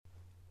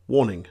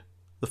Warning: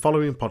 the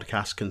following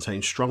podcast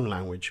contains strong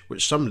language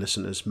which some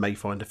listeners may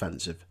find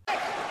offensive.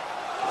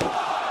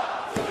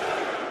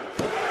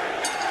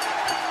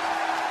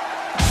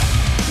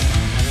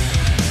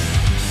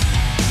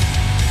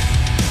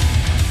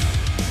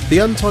 The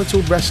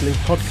Untitled Wrestling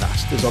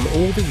Podcast is on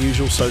all the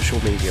usual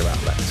social media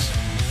outlets.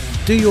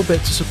 Do your bit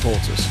to support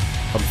us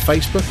on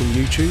Facebook and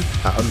YouTube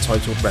at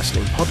Untitled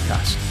Wrestling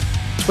Podcast,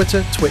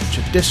 Twitter, Twitch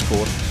and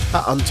Discord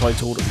at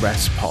Untitled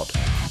Res Pod.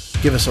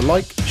 Give us a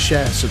like,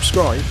 share,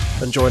 subscribe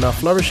and join our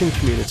flourishing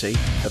community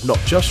of not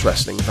just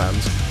wrestling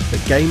fans,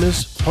 but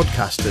gamers,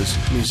 podcasters,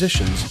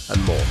 musicians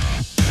and more.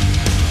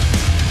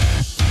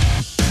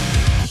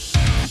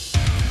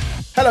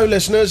 Hello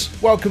listeners,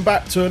 welcome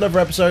back to another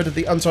episode of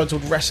the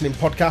Untitled Wrestling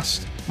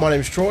Podcast. My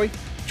name is Troy,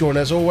 joined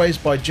as always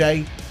by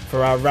Jay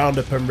for our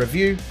roundup and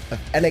review of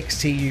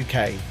NXT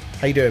UK.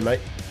 How you doing,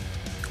 mate?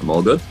 I'm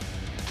all good.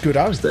 Good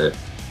as.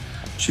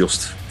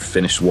 Just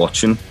finished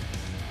watching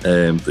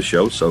the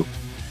show, so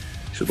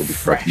it'll be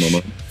fresh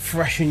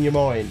in your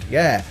mind.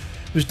 Yeah,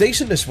 it was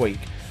decent this week.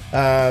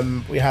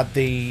 We had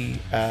the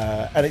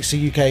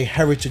NXT UK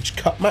Heritage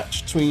Cup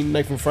match between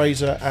Nathan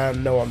Fraser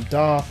and Noam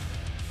Dar.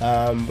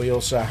 We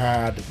also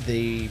had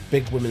the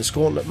big women's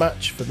gauntlet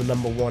match for the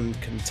number one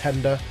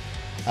contender,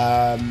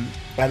 and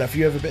a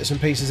few other bits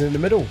and pieces in the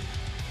middle.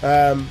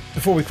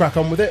 Before we crack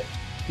on with it,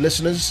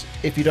 listeners,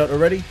 if you don't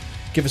already,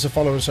 give us a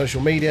follow on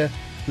social media.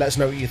 Let us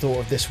know what you thought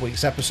of this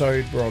week's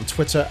episode. We're on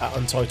Twitter at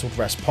Untitled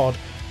Rest Pod,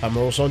 and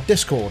we're also on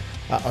Discord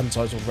at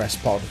Untitled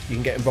Rest Pod. You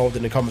can get involved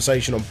in the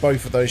conversation on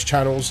both of those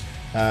channels.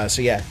 So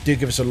yeah, do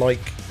give us a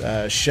like,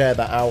 share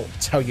that out,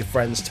 tell your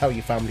friends, tell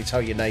your family, tell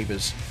your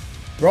neighbours.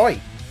 Right,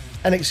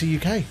 NXT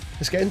UK,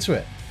 let's get into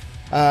it.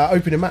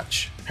 Opening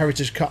match,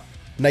 Heritage Cup,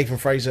 Nathan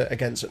Fraser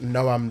against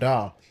Noam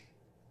Dar.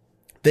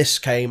 This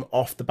came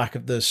off the back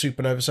of the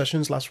Supernova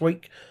sessions last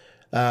week.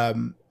 I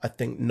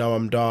think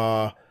Noam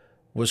Dar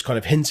was kind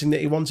of hinting that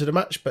he wanted a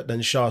match, but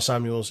then Shah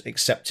Samuels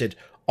accepted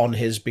on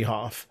his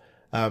behalf.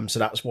 So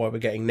that's why we're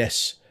getting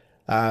this.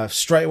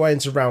 Straight away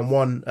into round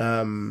one,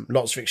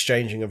 lots of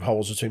exchanging of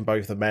holds between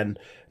both the men.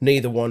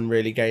 Neither one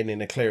really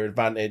gaining a clear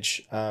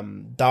advantage.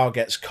 Dar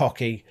gets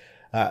cocky,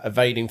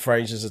 evading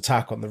Fraser's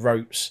attack on the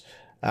ropes.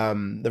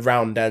 The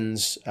round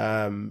ends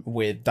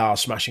with Dar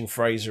smashing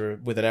Fraser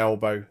with an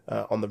elbow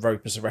on the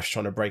rope as the ref's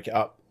trying to break it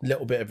up.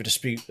 Little bit of a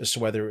dispute as to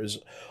whether it was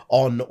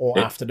on or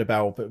after the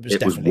bell, but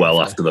it was well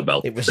after the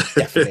bell. It was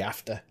definitely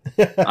after.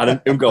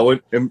 And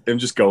him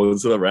just going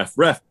to the ref,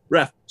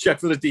 check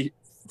for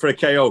for a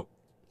KO.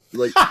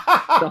 Like,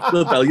 after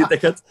the bell, you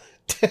dickhead.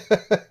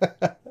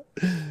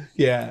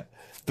 Yeah,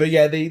 but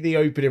yeah, the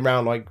opening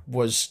round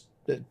was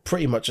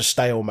pretty much a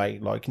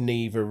stalemate. Like,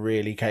 neither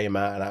really came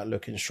out of that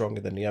looking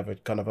stronger than the other.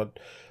 Kind of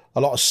a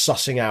lot of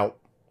sussing out.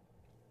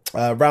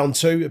 Round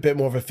two, a bit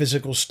more of a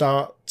physical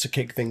start to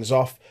kick things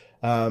off.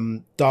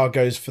 Dar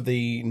goes for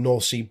the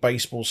North Sea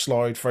baseball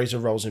slide. Fraser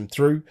rolls him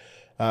through,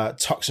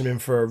 tucks him in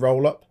for a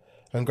roll up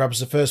and grabs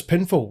the first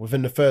pinfall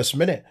within the first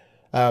minute.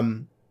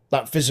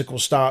 That physical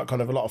start,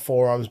 kind of a lot of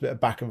forearms, a bit of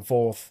back and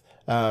forth.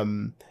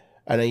 And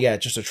then, yeah,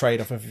 just a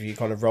trade-off of a few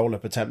kind of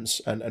roll-up attempts,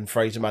 and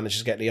Fraser manages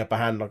to get the upper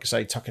hand, like I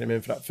say, tucking him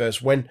in for that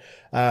first win.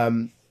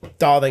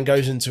 Dar then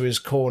goes into his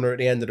corner at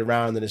the end of the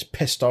round and is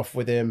pissed off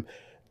with him,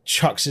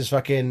 chucks his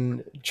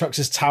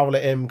towel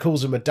at him,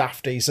 calls him a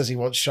dafty, says he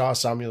wants Shah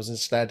Samuels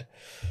instead.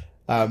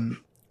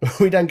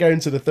 We then go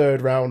into the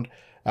third round.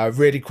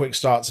 Really quick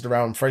start to the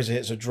round. Fraser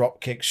hits a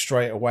drop kick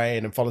straight away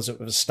and then follows it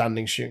with a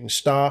standing shooting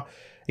star.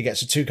 He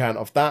gets a 2 count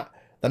off that.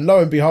 Then lo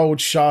and behold,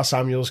 Shah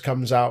Samuels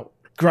comes out,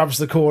 grabs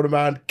the corner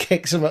man,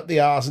 kicks him up the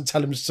arse and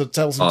tells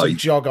him to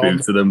jog on.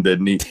 To them,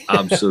 didn't he?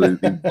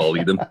 Absolutely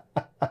volleyed him.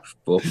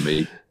 Fuck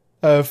me.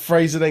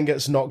 Fraser then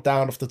gets knocked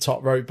down off the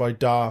top rope by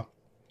Dar.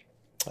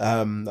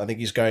 I think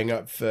he's going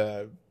up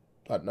for,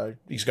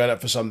 he's going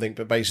up for something,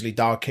 but basically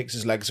Dar kicks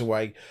his legs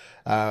away.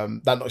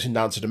 That knocks him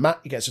down to the mat.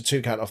 He gets a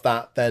 2 count off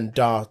that. Then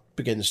Dar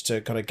begins to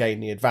kind of gain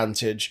the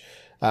advantage.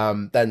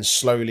 Then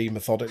slowly,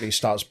 methodically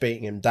starts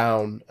beating him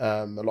down.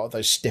 A lot of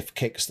those stiff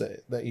kicks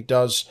that he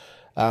does.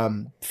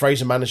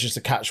 Fraser manages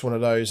to catch one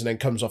of those and then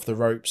comes off the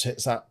ropes,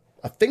 hits that.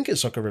 I think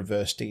it's like a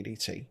reverse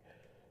DDT.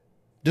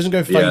 Doesn't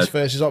go face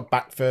first, it's not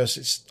back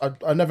first.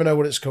 I never know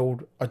what it's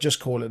called. I just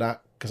call it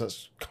that because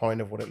that's kind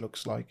of what it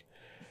looks like.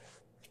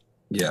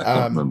 Yeah, I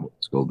can't remember what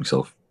it's called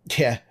myself.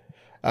 Yeah.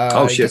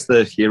 It's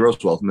the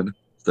Heroes Welcome.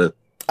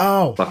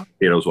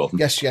 Heroes Welcome.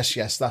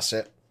 Yes, that's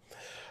it.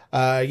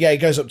 He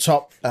goes up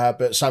top,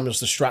 but Samuels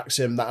distracts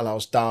him. That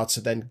allows Dar to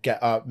then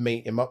get up,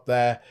 meet him up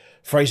there.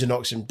 Fraser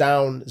knocks him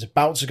down, is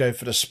about to go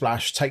for the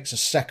splash, takes a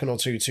second or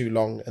two too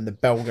long, and the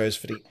bell goes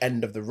for the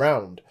end of the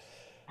round.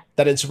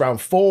 Then into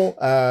round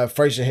 4,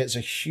 Fraser hits a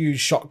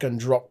huge shotgun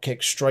drop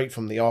kick straight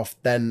from the off,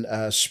 then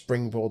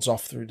springboards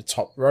off through the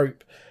top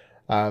rope.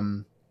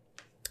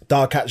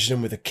 Dar catches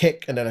him with a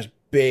kick, and then a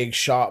big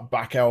sharp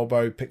back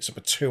elbow, picks up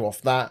a 2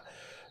 off that.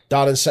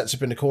 Dar then sets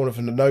up in the corner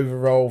from the Nova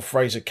roll.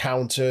 Fraser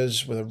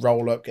counters with a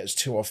roll up, gets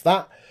 2 off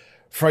that.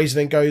 Fraser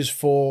then goes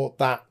for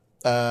that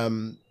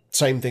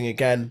same thing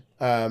again.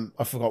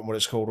 I've forgotten what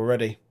it's called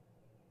already.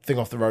 thing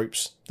off the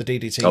ropes, the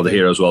DDT. Oh, the thing.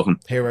 Hero's Welcome.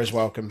 Hero's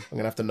Welcome. I'm going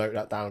to have to note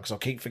that down because I'll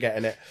keep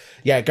forgetting it.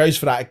 Yeah, it goes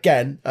for that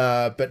again,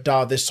 but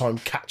Dar this time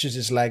catches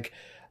his leg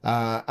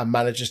and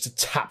manages to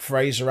tap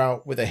Fraser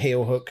out with a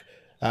heel hook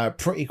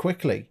pretty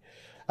quickly.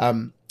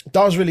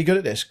 Dar's really good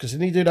at this because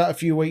didn't he do that a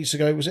few weeks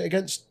ago? Was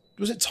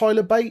it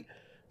Tyler Bate?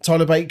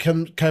 Tyler Bate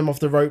came off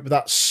the rope with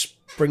that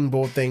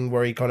springboard thing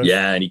where he kind of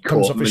and he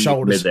comes caught off his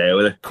shoulders. mid-air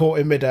with it. Caught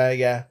in midair,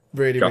 yeah.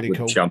 Really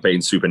cool.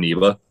 Champagne Super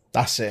Neva.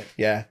 That's it,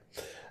 yeah.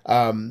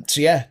 So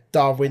yeah,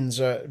 Dar wins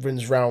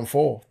round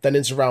 4. Then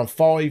into round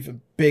 5, a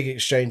big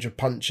exchange of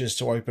punches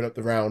to open up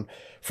the round.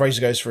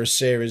 Fraser goes for a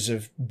series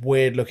of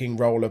weird-looking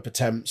roll-up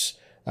attempts,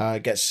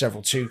 gets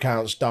several 2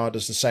 counts. Dar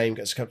does the same,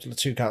 gets a couple of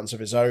 2 counts of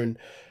his own.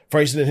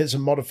 Fraser then hits a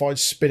modified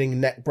spinning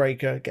neck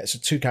breaker, gets a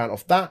 2 count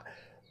off that.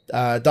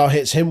 Dar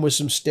hits him with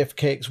some stiff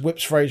kicks,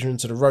 whips Fraser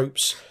into the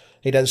ropes.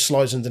 He then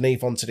slides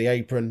underneath onto the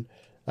apron.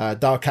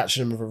 Dar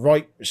catches him with a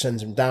right, which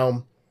sends him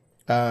down.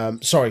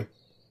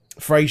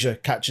 Fraser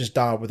catches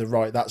Dar with a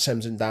right, that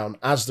sends him down.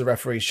 As the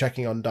referee's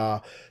checking on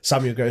Dar,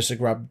 Samuel goes to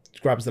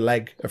grabs the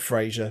leg of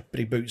Fraser,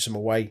 but he boots him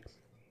away.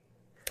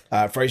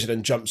 Fraser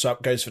then jumps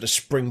up, goes for the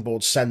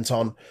springboard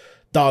senton.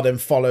 Dar then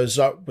follows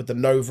up with the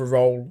Nova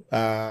roll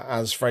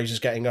as Fraser's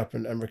getting up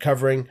and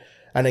recovering,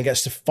 and then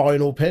gets the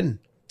final pin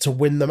to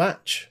win the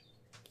match.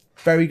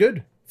 Very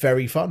good,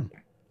 very fun.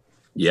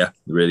 Yeah,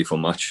 really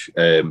fun match.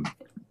 I'm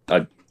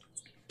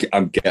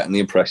getting the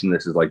impression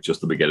this is like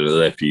just the beginning of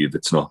their feud.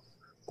 It's not.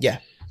 Yeah.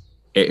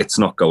 It's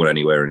not going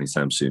anywhere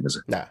anytime soon, is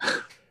it? Nah.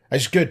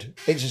 It's good.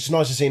 It's just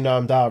nice to see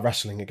Noam Dar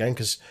wrestling again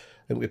because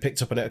I think we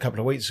picked up on it a couple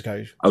of weeks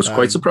ago. I was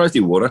quite surprised he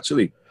won,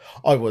 actually.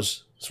 I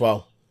was as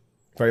well.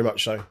 Very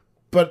much so.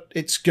 But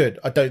it's good.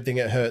 I don't think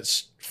it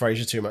hurts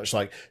Fraser too much.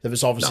 Like, there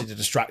was obviously the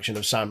distraction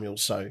of Samuel,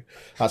 so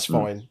that's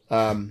fine.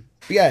 But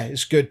yeah,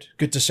 it's good.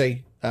 Good to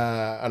see.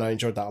 And I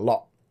enjoyed that a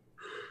lot.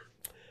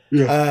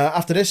 Yeah.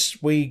 After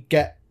this, we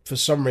get, for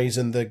some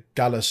reason, the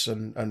Gallus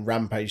and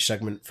Rampage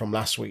segment from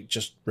last week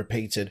just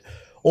repeated,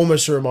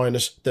 almost to remind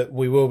us that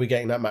we will be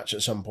getting that match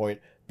at some point,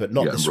 but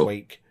not this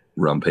week.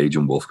 Rampage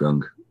and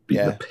Wolfgang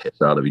beating the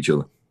piss out of each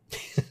other.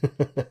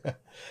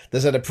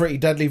 There's a pretty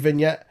deadly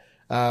vignette.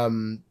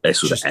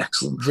 This was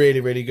excellent.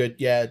 Really, really good.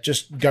 Yeah,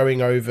 just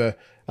going over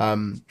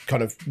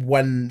kind of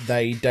when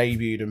they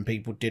debuted and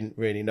people didn't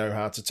really know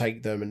how to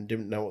take them and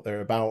didn't know what they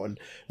were about. And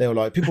they were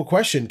like, people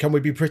question, can we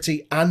be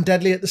pretty and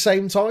deadly at the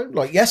same time?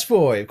 Like, yes,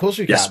 boy. Of course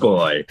we can. Yes,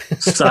 boy.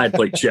 Side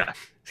plate check.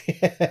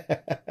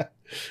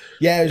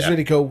 Yeah, it was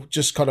really cool.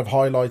 Just kind of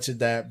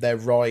highlighted their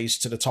rise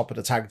to the top of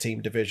the tag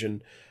team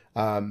division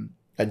and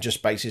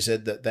just basically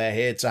said that they're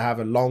here to have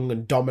a long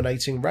and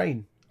dominating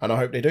reign. And I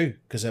hope they do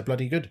because they're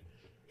bloody good.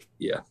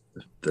 Yeah,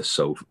 they're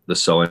so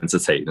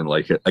entertaining.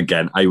 Like,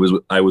 again, I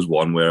was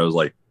one where I was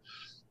like,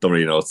 don't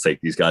really know how to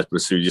take these guys, but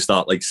as soon as you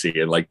start like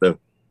seeing like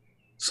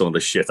some of the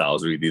shit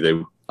really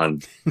do,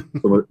 and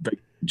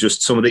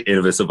some of the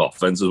innovative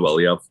offense as well,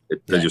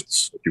 they're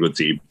just such a good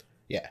team.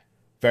 Yeah,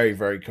 very,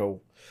 very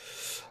cool.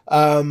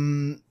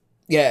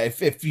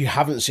 If you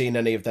haven't seen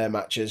any of their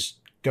matches,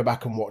 go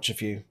back and watch a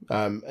few.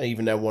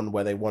 Even their one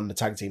where they won the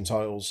tag team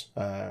titles,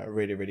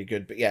 really, really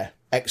good. But yeah,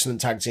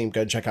 excellent tag team.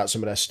 Go and check out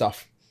some of their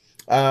stuff.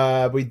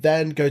 We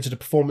then go to the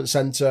Performance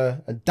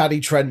Center, and Daddy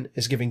Trent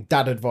is giving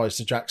dad advice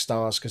to Jack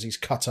Stars because he's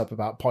cut up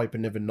about Piper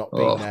Niven not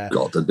being there. Oh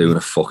God, they're doing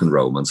a fucking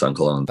romance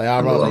angle on. They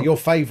are, aren't they? Your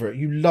favourite.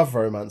 You love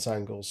romance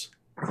angles.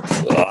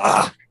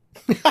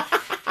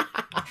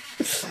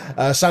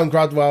 Sam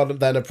Gradwell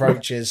then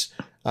approaches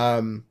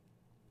and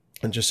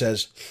just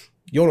says,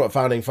 "You're not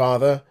founding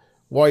father.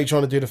 Why are you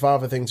trying to do the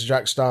father thing to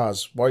Jack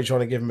Stars? Why are you trying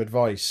to give him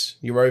advice?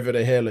 You're over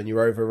the hill and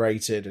you're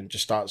overrated," and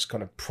just starts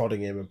kind of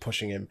prodding him and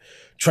pushing him.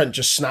 Trent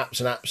just snaps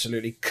and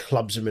absolutely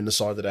clubs him in the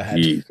side of the head.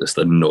 Jesus,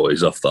 the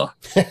noise off that.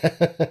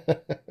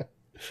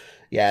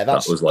 Yeah,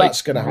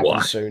 that's going to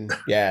happen soon.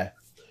 Yeah.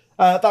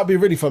 That'll be a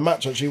really fun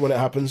match, actually, when it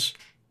happens.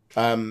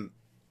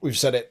 We've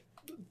said it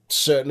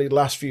certainly the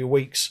last few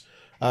weeks.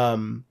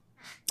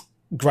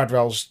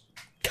 Gradwell's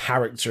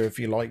character, if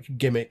you like,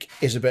 gimmick,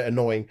 is a bit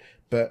annoying,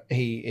 but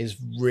he is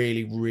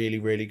really, really,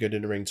 really good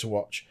in the ring to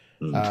watch.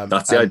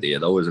 That's the idea,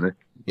 though, isn't it?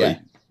 Yeah. Like,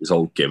 his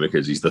whole gimmick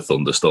is he's the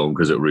thunderstorm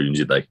because it ruins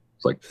your day.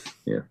 It's like,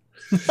 yeah.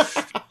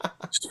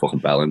 Just fucking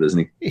belling,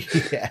 isn't he?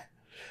 Yeah.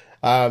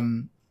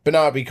 But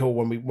no, it'd be cool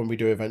when we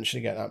do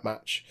eventually get that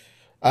match.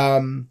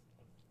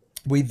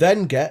 We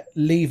then get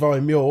Levi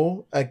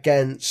Muir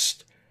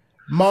against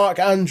Mark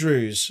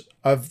Andrews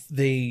of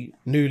the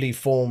newly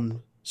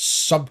formed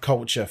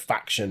Subculture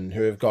faction,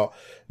 who have got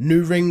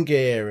new ring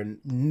gear and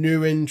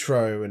new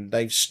intro, and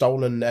they've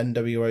stolen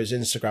NWO's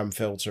Instagram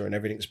filter and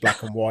everything's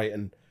black and white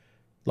and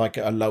like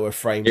a lower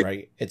frame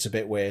rate. It's a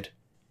bit weird.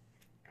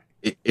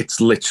 It's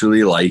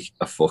literally like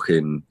a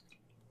fucking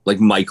like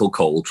Michael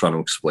Cole trying to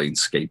explain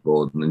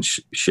skateboarding and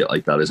shit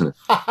like that, isn't it?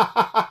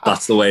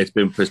 That's the way it's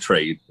been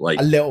portrayed. Like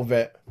a little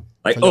bit.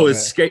 Like,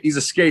 he's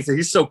a skater.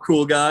 He's so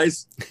cool,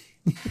 guys.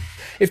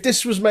 If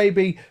this was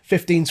maybe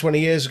 15, 20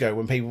 years ago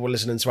when people were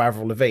listening to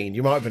Avril Lavigne,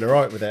 you might have been all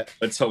right with it.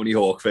 When Tony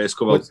Hawk first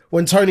come out.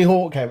 When Tony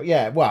Hawk came,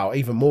 yeah, wow,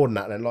 even more than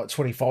that then, like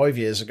 25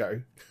 years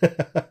ago.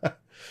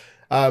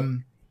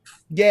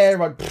 Yeah,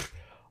 like,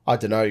 I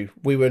don't know.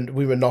 We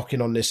were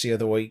knocking on this the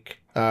other week.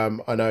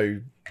 I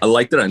know. I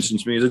like the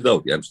entrance music though.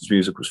 The entrance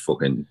music was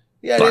fucking.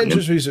 Yeah, banging. the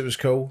entrance music was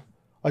cool.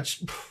 I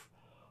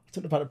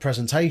don't know about the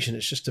presentation.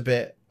 It's just a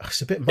bit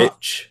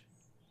much.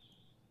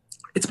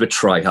 It's a bit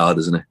try hard,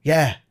 isn't it?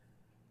 Yeah.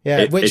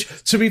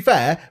 To be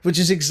fair, which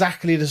is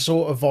exactly the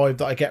sort of vibe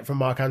that I get from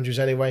Mark Andrews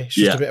anyway. It's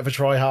just a bit of a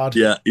try hard.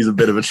 Yeah, he's a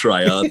bit of a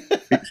try hard.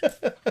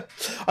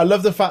 I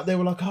love the fact they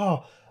were like,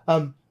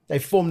 they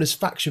formed this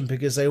faction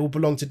because they all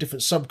belong to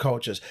different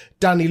subcultures.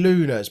 Danny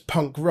Luna is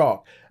punk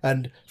rock,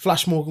 and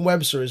Flash Morgan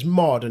Webster is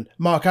mod, and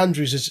Mark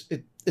Andrews is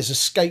a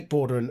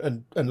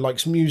skateboarder and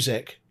likes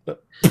music.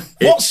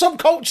 What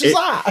subculture is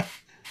that?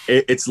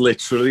 It's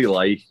literally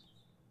like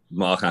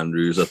Mark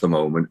Andrews at the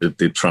moment.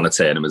 They're trying to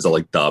turn him into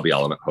like Darby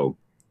Allin at home.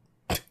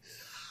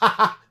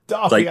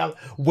 Darby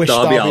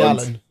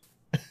Allin.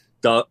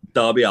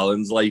 Darby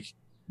Allin's like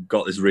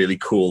got this really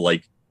cool,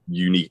 like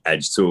unique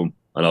edge to him.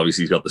 And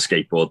obviously he's got the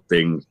skateboard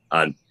thing,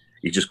 and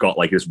he's just got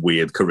like this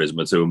weird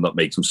charisma to him that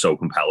makes him so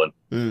compelling.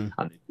 And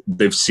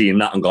they've seen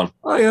that and gone,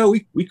 oh yeah,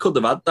 we could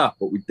have had that,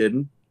 but we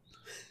didn't.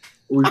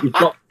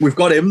 We've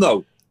got him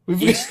though.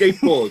 He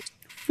skateboards.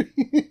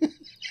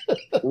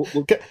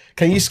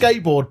 Can you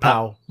skateboard,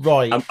 pal?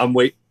 Right.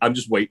 I'm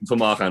just waiting for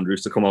Mark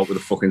Andrews to come out with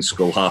a fucking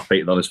skull half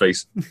painted on his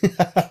face.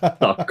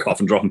 Start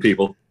coughing, dropping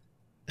people.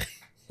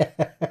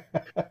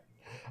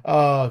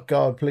 Oh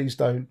God, please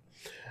don't.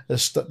 The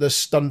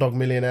Stundog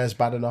Millionaire's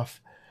bad enough.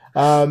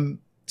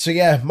 So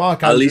yeah,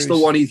 Mark Andrews. At least the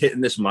one he hit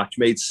in this match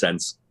made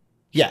sense.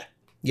 Yeah,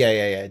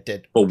 it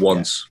did. For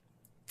once. Yeah.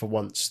 For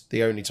once,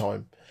 the only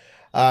time.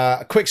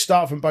 A quick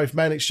start from both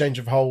men, exchange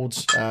of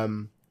holds,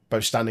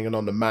 both standing and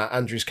on the mat.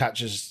 Andrews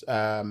catches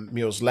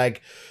Mule's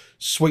leg,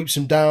 sweeps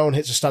him down,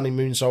 hits a standing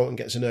moonsault and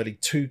gets an early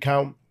 2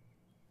 count.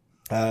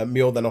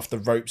 Mule then off the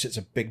ropes, hits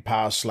a big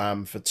power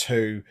slam for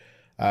 2.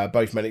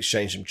 Both men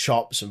exchange some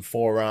chops and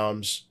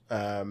forearms.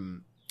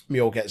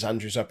 Mule gets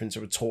Andrews up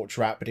into a torch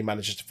wrap, but he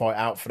manages to fight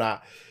out for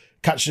that.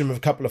 Catches him with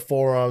a couple of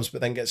forearms,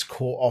 but then gets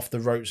caught off the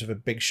ropes with a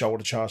big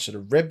shoulder charge to the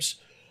ribs.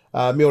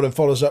 Mule then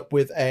follows up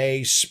with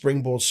a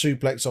springboard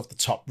suplex off the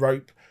top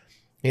rope.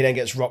 He then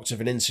gets rocked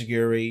with an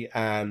enziguri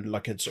and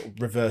like a sort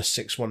of reverse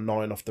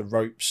 619 off the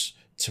ropes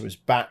to his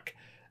back.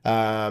 He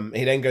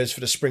then goes for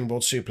the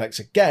springboard suplex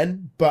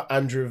again, but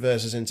Andrew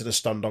reverses into the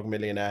Stundog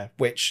Millionaire,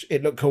 which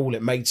it looked cool.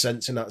 It made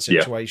sense in that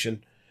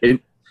situation. Yeah.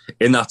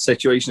 In that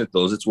situation, it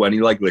does. It's when he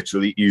like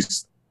literally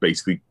he's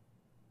basically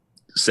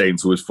saying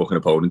to his fucking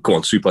opponent, "Go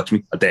on, suplex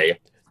me. I dare you.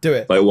 Do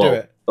it. Like, well, do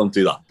it. Don't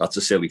do that. That's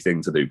a silly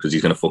thing to do because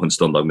he's going to fucking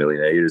Stundog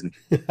Millionaire, isn't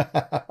he?"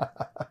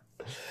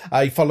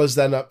 He follows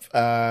then up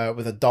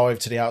with a dive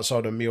to the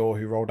outside of Mule,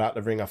 who rolled out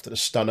the ring after the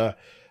stunner.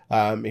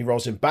 He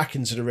rolls him back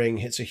into the ring,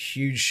 hits a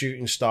huge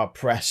shooting star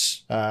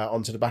press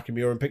onto the back of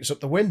Mule and picks up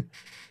the win.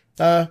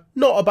 Not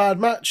a bad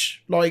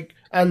match. Like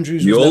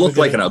Andrews, Mule looked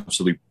like an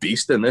absolute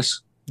beast in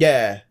this.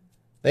 Yeah,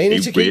 they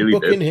need to keep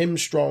booking him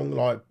strong,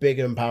 like big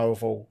and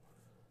powerful.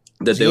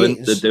 They're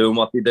doing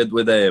what they did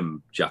with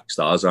Jack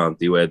Stars, aren't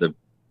they? Where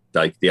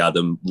they had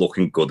him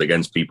looking good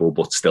against people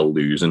but still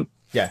losing.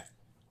 Yeah.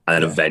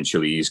 And then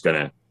eventually he's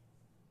gonna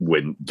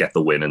get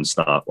the win and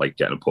start like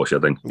getting a push, I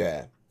think.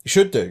 Yeah. He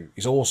should do.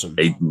 He's awesome.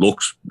 He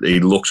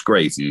looks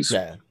great. He's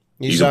a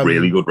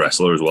really good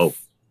wrestler as well.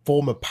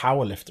 Former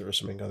powerlifter or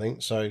something, I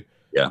think. So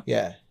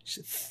yeah. He's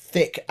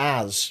thick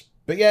as.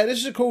 But yeah, this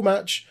is a cool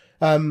match.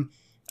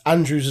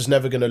 Andrews is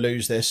never going to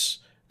lose this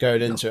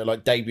going into it,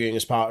 like debuting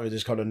as part of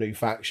this kind of new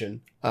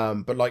faction.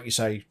 But like you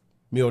say,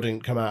 Mule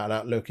didn't come out of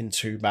that looking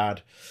too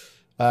bad.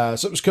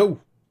 So it was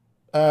cool.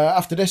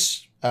 After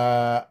this,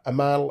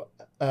 Amal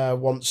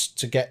wants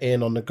to get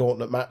in on the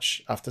gauntlet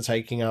match after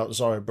taking out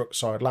Zaya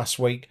Brookside last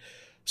week.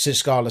 Sid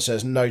Scala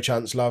says, "No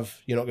chance,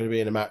 love. You're not going to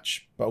be in a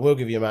match, but I will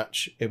give you a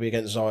match. It'll be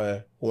against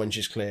Zaya or when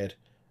she's cleared."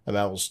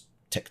 Amal's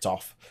ticked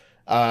off.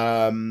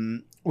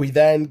 We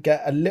then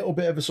get a little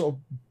bit of a sort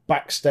of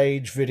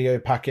backstage video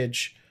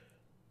package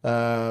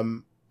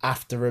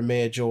after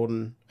Amir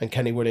Jordan and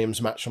Kenny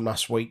Williams match from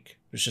last week.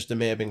 It was just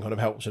Amir being kind of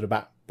helped to the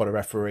back by the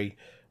referee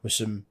with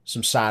some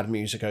sad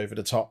music over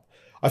the top.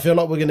 I feel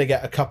like we're going to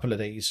get a couple of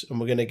these, and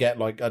we're going to get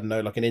like, I don't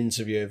know, like an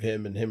interview of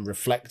him and him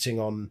reflecting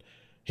on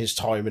his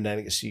time in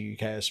NXT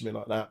UK or something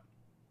like that.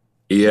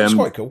 It's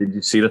quite cool. Did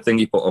you see the thing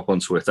he put up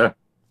on Twitter?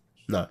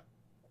 No.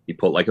 He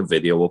put like a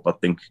video up. I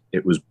think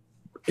it was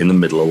in the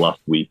middle of last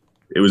week.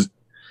 It was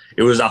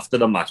after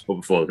the match, but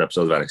before the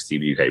episode of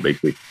NXT UK,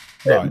 basically.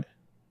 Right.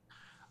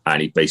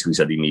 And he basically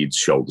said he needs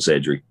shoulder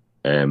surgery.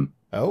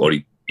 Or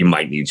he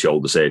might need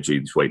shoulder surgery.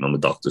 He's waiting on the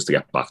doctors to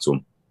get back to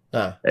him.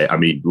 I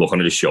mean, looking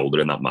at his shoulder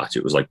in that match,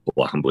 it was like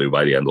black and blue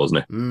by the end,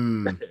 wasn't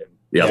it?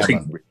 He had like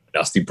a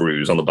nasty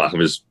bruise on the back of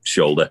his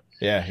shoulder.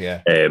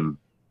 Yeah.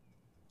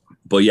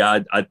 But yeah,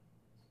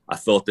 I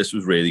thought this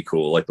was really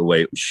cool, like the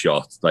way it was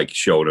shot, like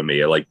showing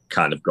me like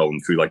kind of going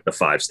through like the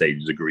 5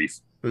 stages of grief.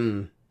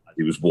 And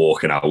he was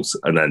walking out,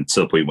 and then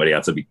to the point where he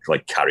had to be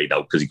like carried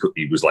out because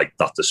he was like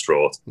that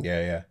distraught.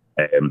 Yeah.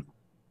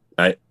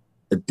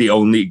 The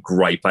only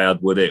gripe I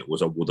had with it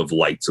was I would have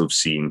liked to have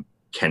seen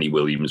Kenny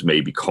Williams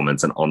maybe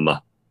commenting on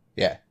that.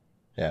 Yeah.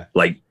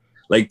 Like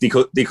they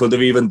could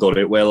have even done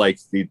it where they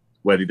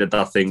did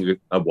that thing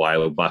a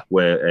while back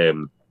where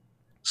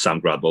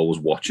Sam Gradwell was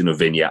watching a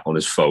vignette on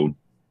his phone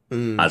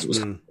as it was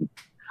happening.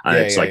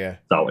 And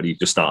that when he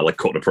just started like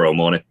cutting a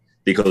promo on it.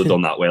 They could have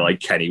done that where like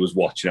Kenny was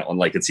watching it on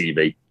like a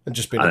TV and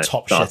just being a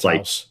top shit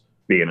house,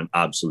 being an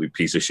absolute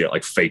piece of shit,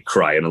 like fake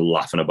crying and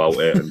laughing about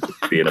it, and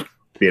being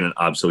an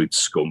absolute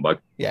scumbag.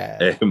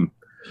 Yeah, I'm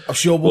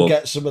sure we'll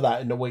get some of that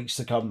in the weeks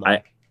to come.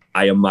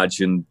 I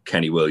imagine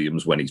Kenny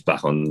Williams, when he's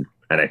back on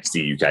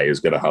NXT UK,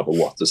 is going to have a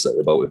lot to say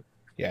about it.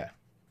 Yeah.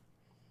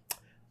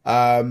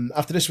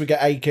 After this, we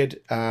get A-Kid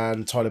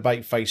and Tyler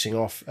Bate facing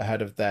off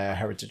ahead of their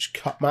Heritage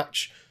Cup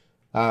match.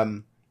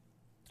 Both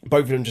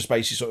of them just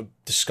basically sort of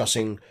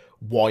discussing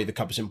why the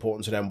cup is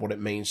important to them, what it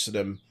means to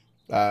them.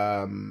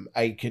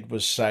 A-Kid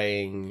was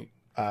saying,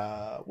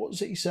 what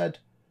was it he said?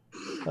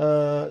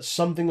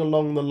 Something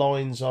along the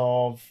lines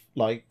of,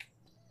 like,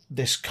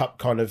 this cup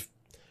kind of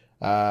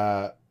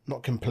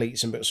not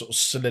completes him, but sort of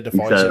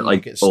solidifies him.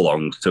 Like it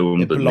belongs to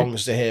him. It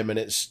belongs to him, and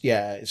it's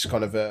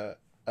kind of a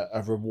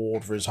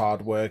reward for his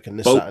hard work and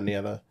that, and the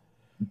other.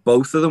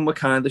 Both of them were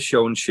kind of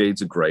showing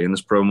shades of grey in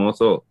this promo, I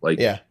thought. Like,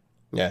 yeah.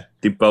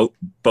 They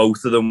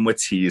both of them were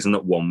teasing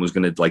that one was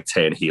going to like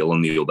turn heel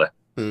on the other.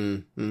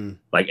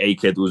 Like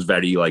A-Kid was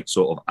very like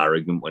sort of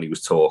arrogant when he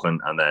was talking,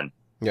 and then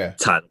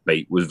Tyler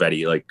Bate was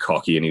very like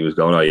cocky, and he was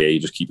going, "Oh yeah,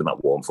 you're just keeping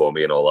that warm for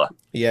me," and all that.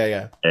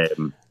 Yeah.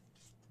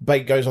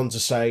 Bate goes on to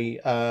say,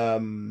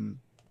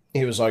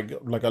 he was like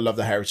I love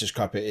the Heritage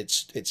Cup.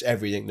 It's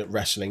everything that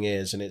wrestling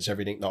is, and it's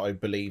everything that I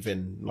believe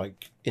in,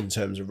 like in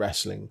terms of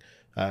wrestling,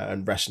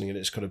 and wrestling at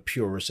its kind of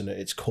purest and at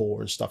its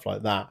core and stuff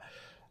like that.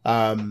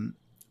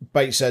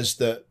 Bate says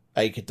that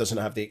A-Kid doesn't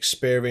have the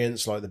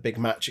experience, like the big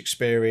match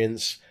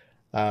experience.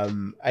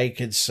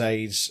 A-Kid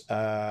says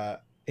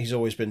he's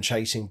always been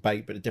chasing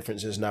Bate, but the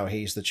difference is now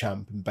he's the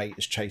champ and Bate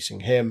is chasing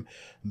him.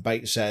 And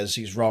Bate says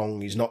he's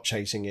wrong, he's not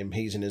chasing him,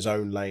 he's in his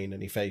own lane,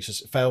 and he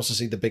fails to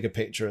see the bigger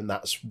picture, and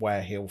that's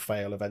where he'll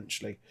fail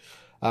eventually.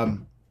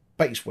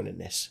 Bate's winning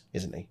this,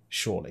 isn't he?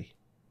 Surely.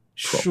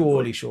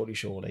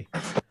 Surely.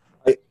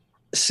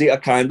 I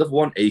kind of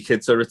want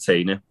A-Kid to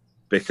retain it,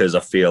 because I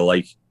feel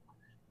like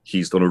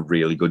he's done a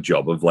really good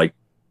job of like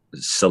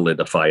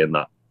solidifying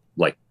that,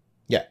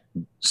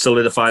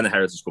 solidifying the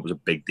Heritage Cup is a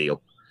big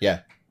deal. Yeah.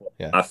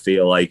 I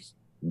feel like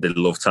they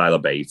love Tyler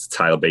Bate.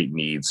 Tyler Bate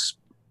needs,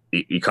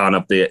 he can't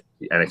have the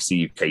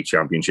NXT UK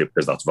Championship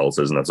because that's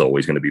Volta's, and that's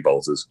always going to be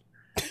Volta's.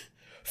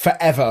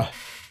 Forever.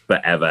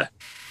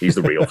 He's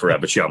the real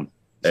forever champ.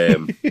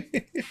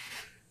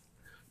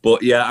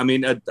 But yeah, I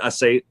mean, I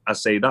say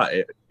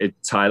that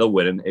Tyler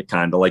winning, it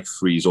kind of like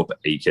frees up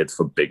A-Kid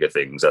for bigger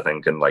things, I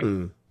think, and like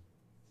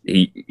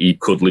he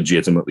could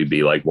legitimately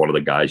be like one of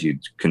the guys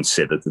you'd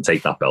consider to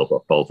take that belt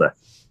off Volta.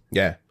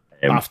 Yeah,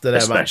 after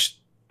their match,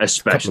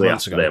 especially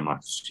after their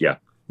match. Yeah,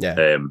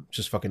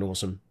 just fucking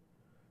awesome.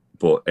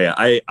 But yeah,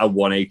 I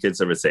want A-Kid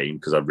to retain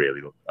because I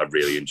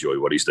really enjoy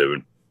what he's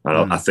doing,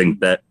 and I think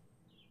that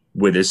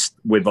with his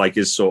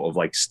sort of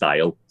like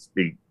style,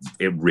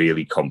 it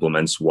really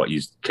complements what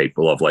he's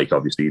capable of. Like,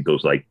 obviously, he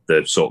does like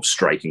the sort of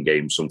striking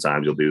game.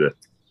 Sometimes he'll do the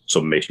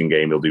submission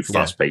game. He'll do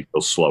fast pace.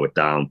 He'll slow it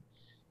down.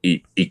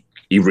 He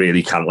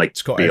really can like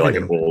be like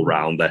an all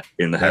rounder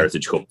in the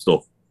Heritage Cup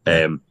stuff.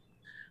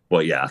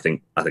 But yeah, I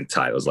think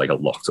Tyler's like a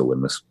lock to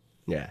win this.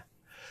 Yeah.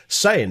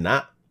 Saying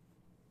that,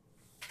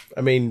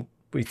 I mean,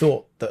 we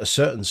thought that a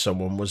certain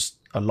someone was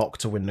a lock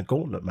to win the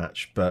gauntlet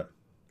match, but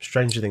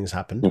stranger things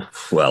happened.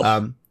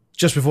 Well.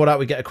 Just before that,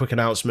 we get a quick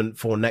announcement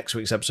for next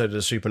week's episode of the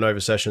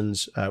Supernova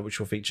Sessions, which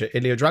will feature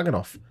Ilya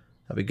Dragunov.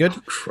 That'd be good.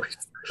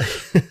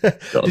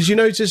 Did you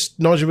notice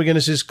Nigel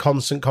McGuinness's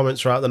constant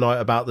comments throughout the night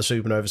about the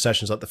Supernova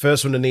Sessions? Like the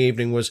first one in the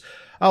evening was,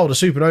 "Oh, the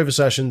Supernova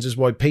Sessions is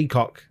why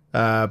Peacock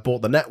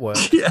bought the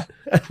network." Yeah.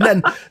 And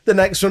then the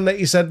next one that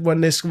he said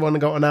when this one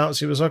got announced,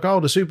 he was like, "Oh,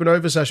 the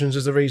Supernova Sessions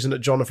is the reason that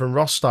Jonathan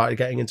Ross started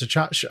getting into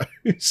chat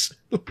shows."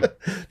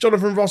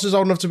 Jonathan Ross is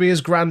old enough to be his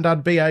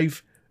granddad.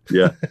 Behave.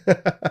 Yeah.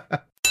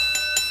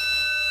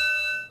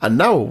 And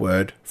now a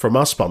word from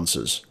our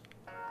sponsors.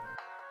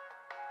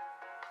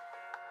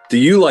 Do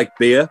you like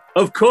beer?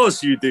 Of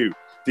course you do.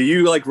 Do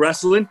you like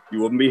wrestling? You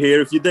wouldn't be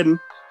here if you didn't.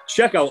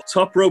 Check out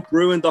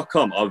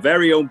topropebrewing.com, our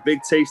very own Big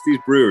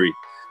Tasties brewery.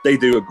 They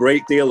do a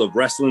great deal of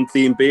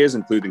wrestling-themed beers,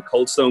 including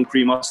Cold Stone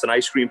Cream Austin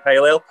Ice Cream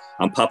Pale Ale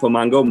and Papa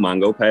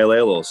Mango Pale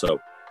Ale also.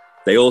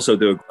 They also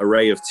do an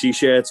array of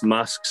t-shirts,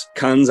 masks,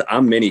 cans,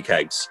 and mini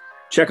kegs.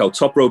 Check out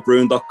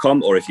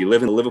topropebrewing.com, or if you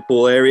live in the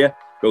Liverpool area,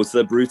 go to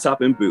the Brew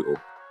Tap in Bootle.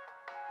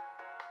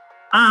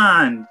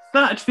 And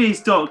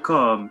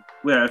fatface.com,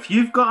 where if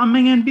you've got a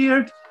minging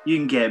beard, you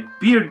can get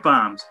beard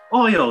balms,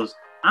 oils,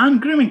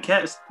 and grooming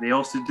kits. They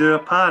also do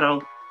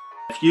apparel.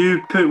 If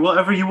you put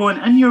whatever you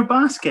want in your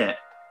basket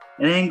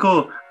and then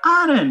go,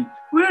 "Aaron,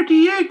 Where do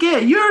you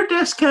get your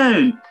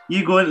discount?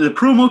 You go into the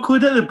promo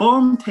code at the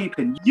bottom, type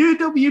in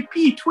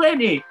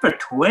UWP20 for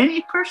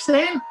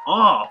 20%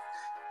 off.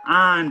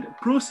 And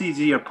proceeds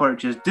of your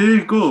purchase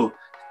do go to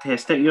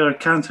testicular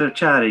cancer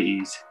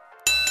charities.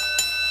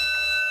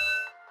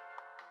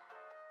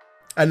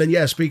 And then,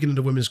 yeah, speaking of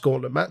the women's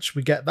gauntlet match,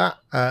 we get that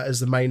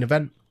as the main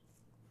event.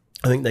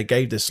 I think they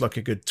gave this like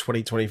a good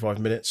 20, 25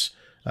 minutes,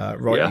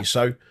 rightly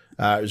so.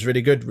 It was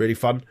really good, really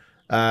fun.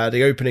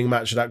 The opening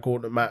match of that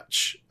gauntlet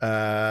match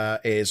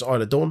is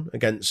Isla Dawn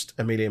against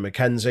Amelia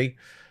Mackenzie.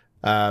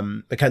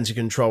 Mackenzie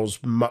controls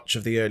much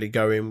of the early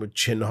going with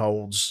chin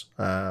holds,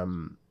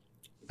 and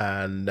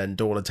then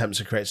Dawn attempts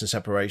to create some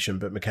separation,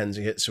 but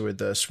Mackenzie hits her with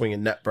the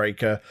swinging net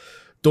breaker.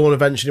 Dawn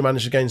eventually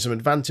manages to gain some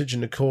advantage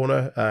in the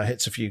corner,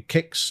 hits a few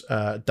kicks,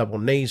 double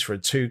knees for a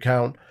 2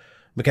 count.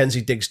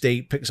 Mackenzie digs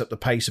deep, picks up the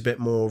pace a bit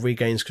more,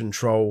 regains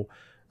control,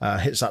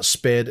 hits that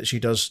spear that she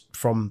does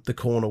from the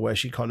corner where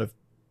she kind of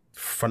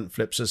front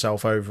flips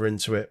herself over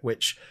into it,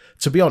 which,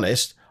 to be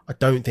honest, I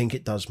don't think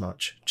it does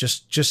much.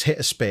 Just hit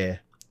a spear.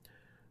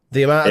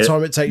 The amount of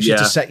time it takes you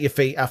to set your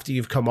feet after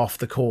you've come off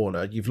the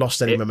corner, you've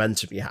lost any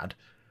momentum you had.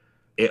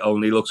 It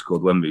only looks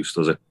good when Moose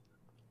does it.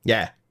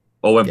 Yeah.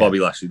 Or when Bobby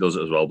Lashley does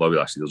it as well. Bobby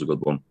Lashley does a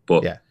good one.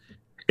 But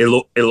it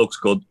looks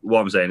good. What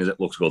I'm saying is it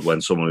looks good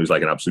when someone who's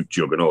like an absolute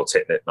juggernaut's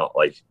hitting it,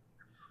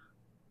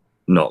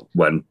 not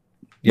when...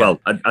 Yeah.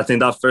 Well, I think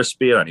that first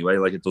spear anyway,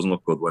 like it doesn't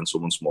look good when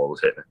someone small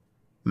is hitting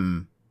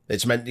it.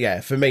 It's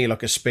meant, for me,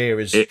 like a spear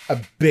is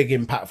a big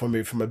impactful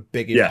move from a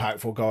big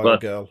impactful guy or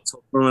girl. It's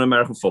from an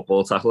American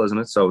football tackle, isn't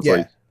it? So it's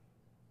like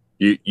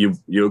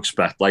you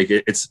expect like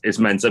it's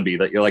meant to be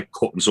that you're like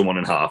cutting someone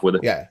in half with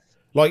it. Yeah,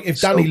 like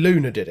if Danny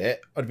Luna did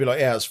it, I'd be like,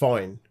 yeah, it's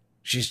fine.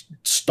 She's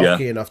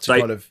stocky enough to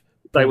kind of.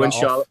 Like when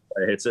Charlotte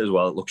hits it as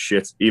well, it looks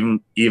shit.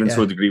 Even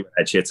to a degree when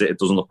Edge hits it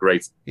doesn't look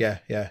great.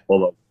 Yeah.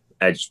 Although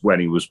Edge, when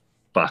he was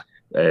back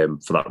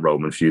for that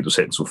Roman feud, was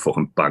hitting some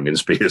fucking banging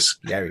spears.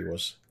 Yeah, he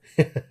was.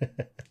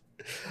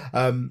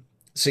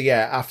 So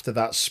after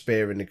that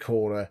spear in the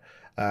corner,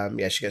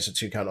 she gets a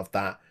 2 count off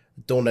that.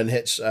 Dawn then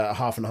hits a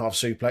half and half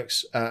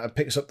suplex and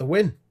picks up the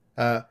win.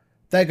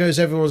 There goes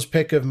everyone's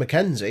pick of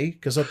Mackenzie,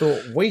 because I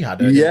thought we had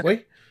her, didn't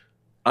we?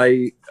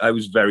 I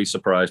was very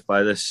surprised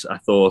by this. I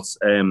thought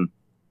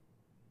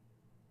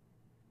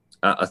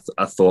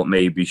I thought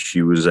maybe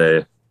she was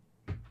when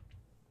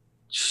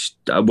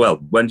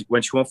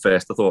she went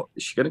first, I thought,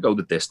 is she going to go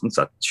the distance?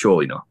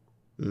 Surely not.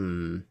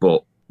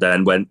 But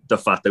then when the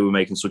fact they were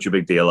making such a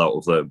big deal out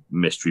of the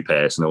mystery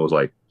person, I was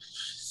like,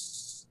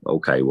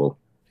 okay, well,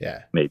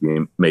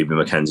 maybe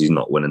Mackenzie's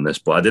not winning this.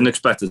 But I didn't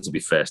expect it to be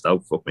first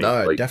out. Fuck me.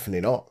 No,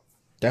 definitely not.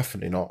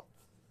 Definitely not.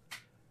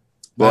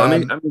 Well, I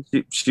mean,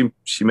 she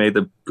made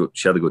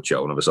she had a good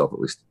showing of herself at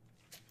least.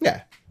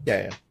 Yeah.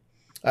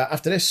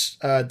 After this,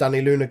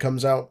 Danny Luna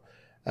comes out,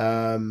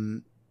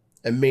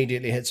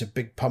 immediately hits a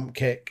big pump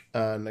kick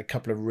and a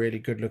couple of really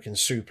good looking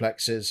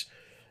suplexes.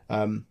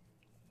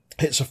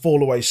 Hits a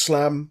fall away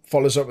slam,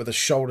 follows up with a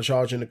shoulder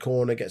charge in the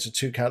corner, gets a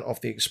 2 count off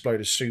the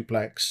exploder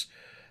suplex.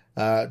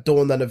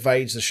 Dawn then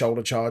evades the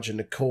shoulder charge in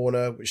the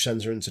corner, which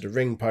sends her into the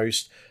ring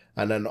post.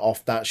 And then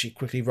off that, she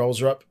quickly rolls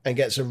her up and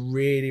gets a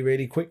really,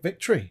 really quick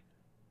victory.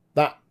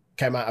 That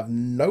came out of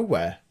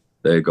nowhere.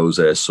 There goes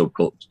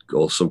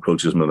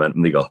subculture's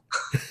momentum they got.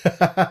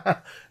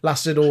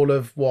 Lasted all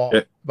of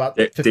what? About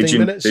 15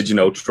 minutes? Did you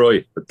know,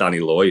 Troy, that Danny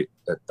Luna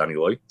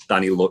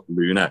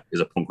is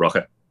a punk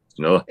rocker? Did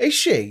you know that? Is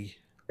she?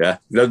 Yeah.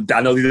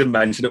 I know they didn't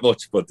mention it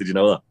much, but did you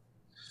know that?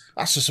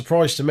 That's a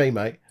surprise to me,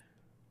 mate.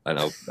 I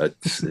know.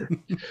 It's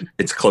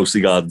a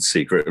closely guarded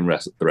secret in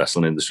the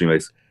wrestling industry,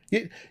 mate.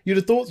 You'd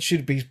have thought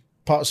she'd be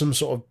part of some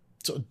sort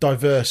of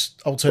diverse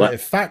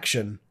alternative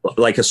faction.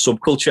 Like a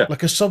subculture.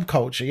 Like a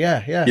subculture,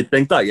 yeah. You'd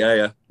think that,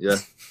 yeah.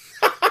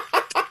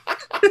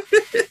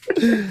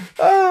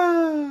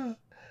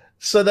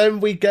 So then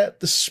we get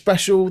the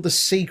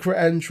secret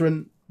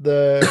entrant,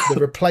 the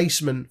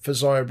replacement for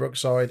Xia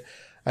Brookside,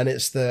 and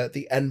it's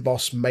the end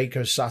boss,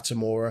 Mako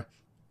Satomura.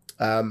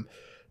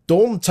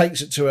 Dawn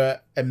takes it to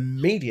her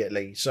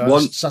immediately. So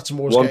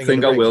Satomura's one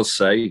thing I will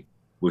say,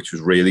 which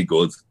was really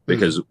good,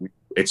 because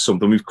it's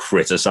something we've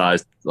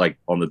criticised, like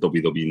on the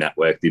WWE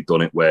Network. They've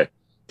done it where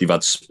they've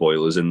had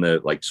spoilers in the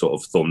like sort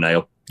of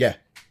thumbnail. Yeah,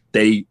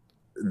 they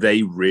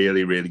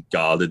really, really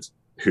guarded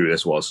who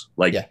this was.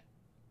 Like,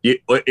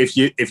 if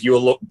you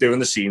were doing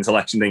the scene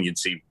selection thing, you'd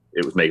see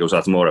it was Mako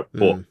Satomura.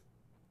 But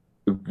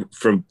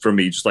from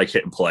me just like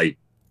hitting play,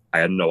 I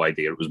had no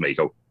idea it was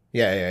Mako.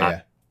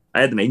 Yeah.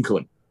 I had an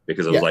inkling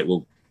because I was like,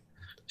 well,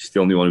 she's the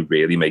only one who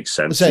really makes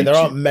sense. There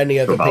aren't many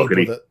other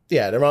people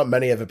there aren't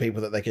many other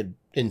people that they could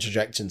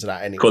interject into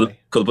that anyway.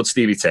 Could have put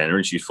Stevie Turner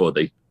and she's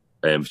 4D.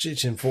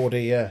 She's in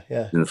 4D,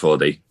 yeah. In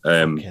 4D.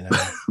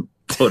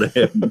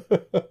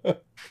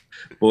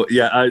 But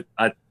yeah,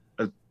 I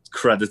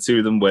credit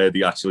to them where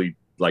they actually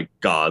like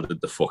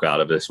guarded the fuck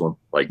out of this one.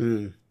 Like,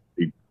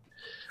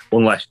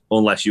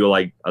 unless you're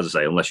like, as I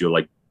say, unless you're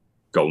like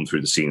going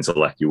through the scene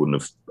select, you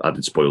wouldn't have had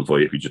it spoiled for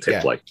you if you just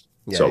hit play.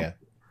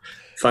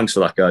 Thanks for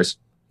that, guys.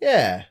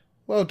 Yeah.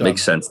 Well done.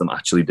 Makes sense them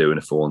actually doing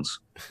it for once.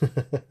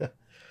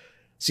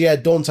 So yeah,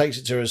 Dawn takes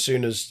it to her as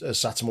soon as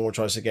Satomura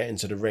tries to get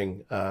into the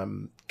ring,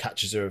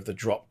 catches her with the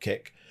drop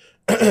kick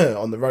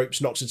on the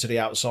ropes, knocks her to the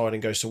outside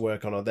and goes to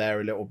work on her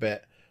there a little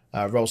bit,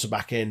 rolls her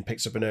back in,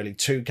 picks up an early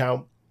 2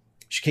 count.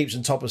 She keeps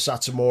on top of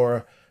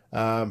Satomura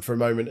for a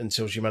moment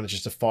until she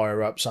manages to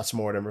fire up.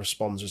 Satomura then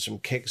responds with some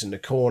kicks in the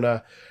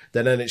corner.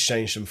 They then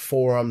exchange some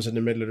forearms in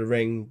the middle of the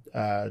ring.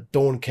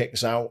 Dawn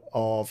kicks out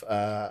of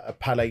a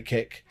Pele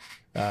kick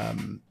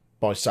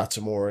by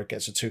Satomura,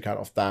 gets a 2 count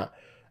off that.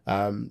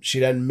 She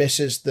then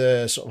misses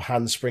the sort of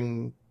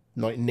handspring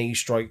like knee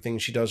strike thing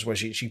she does where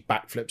she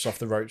backflips off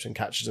the ropes and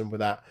catches him with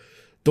that.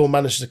 Dawn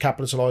manages to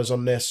capitalize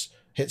on this,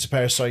 hits a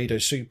pair of Saito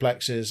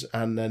suplexes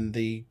and then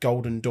the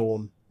Golden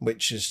Dawn,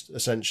 which is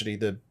essentially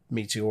the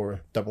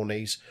Meteora double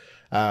knees,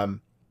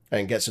 and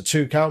gets a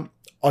 2 count.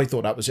 I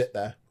thought that was it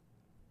there.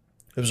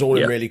 It was all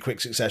in really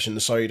quick succession,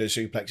 the Saito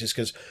suplexes,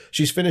 because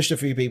she's finished a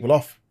few people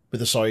off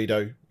with the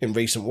Saito in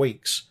recent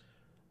weeks.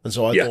 And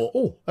so I thought,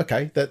 oh,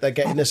 okay, they're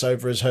getting this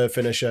over as her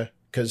finisher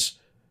because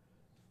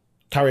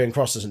Karrion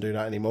Kross doesn't do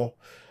that anymore.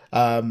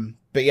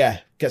 But yeah,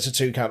 gets a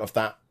 2 count off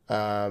that.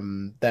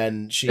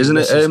 Then she isn't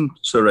misses... it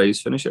Saray's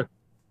finisher?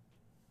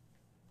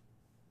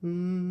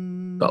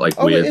 That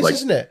like weird, it is, like,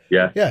 isn't it?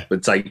 Yeah.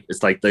 But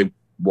it's like the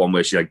one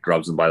where she like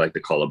grabs them by like the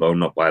collarbone,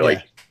 not by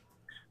like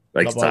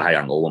it's a high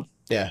angle one.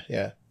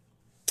 Yeah.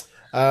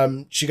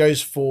 She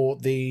goes for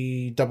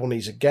the double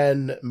knees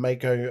again.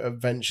 Mako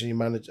eventually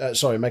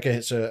Mako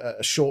hits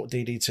a short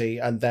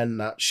DDT and then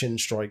that shin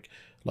strike,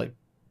 like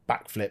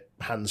backflip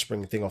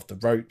handspring thing off the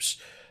ropes.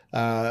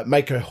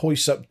 Mako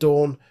hoists up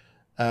Dawn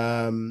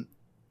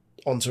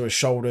onto her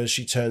shoulders.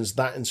 She turns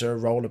that into a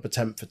roll-up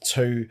attempt for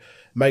 2.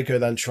 Mako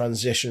then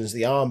transitions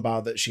the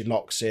armbar that she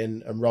locks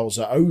in and rolls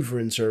her over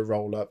into a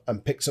roll-up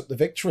and picks up the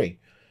victory.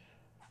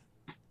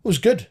 It was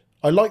good.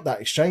 I like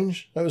that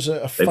exchange. That was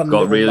a fun. They've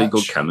got really match.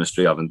 good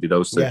chemistry, haven't they?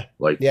 Those two. Yeah,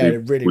 like they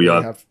really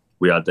have.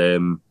 We had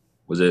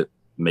was it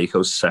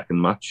Mako's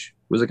second match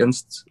was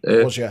against?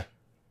 Was or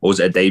was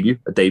it a debut?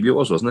 A debut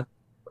wasn't it?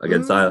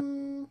 Against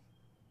was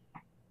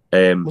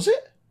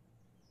it?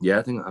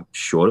 Yeah, I'm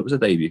sure it was a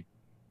debut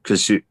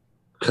because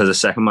the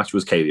second match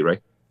was Kaylee Ray.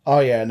 Oh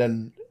yeah, and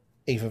then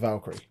Eva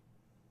Valkyrie.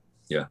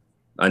 Yeah,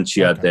 and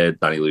she had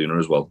Danny Luna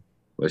as well,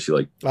 where she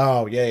like.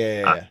 Oh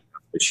yeah.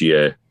 She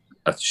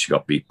after she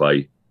got beat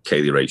by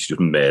Kaylee Ray, she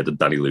just murdered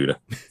Danny Luna.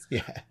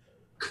 Yeah.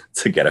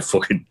 To get her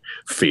fucking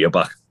fear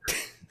back.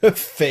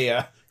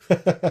 Fear.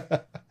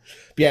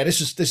 Yeah, this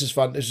is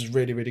fun. This is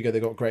really, really good.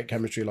 They've got great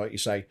chemistry, like you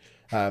say.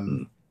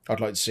 I'd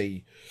like to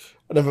see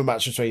another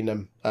match between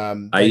them.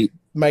 They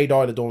made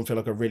Isla Dawn feel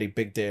like a really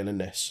big deal in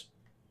this.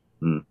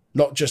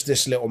 Not just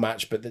this little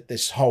match, but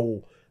this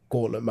whole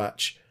gauntlet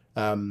match.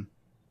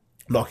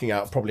 Knocking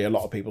out probably a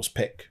lot of people's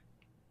pick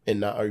in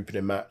that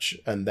opening match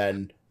and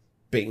then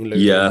beating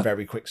Luna in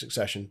very quick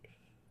succession.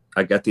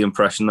 I get the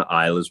impression that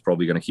Isla's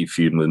probably going to keep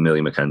feuding with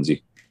Millie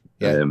McKenzie.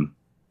 Yeah.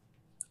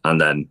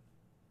 And then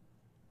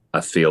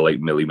I feel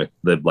like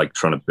they're like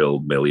trying to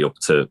build Millie up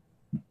to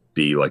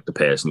be like the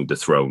person who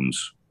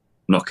dethrones,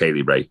 not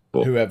Kaylee Ray,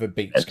 but whoever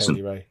beats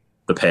Kaylee Ray.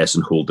 The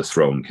person who'll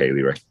dethrone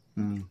Kaylee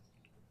Ray.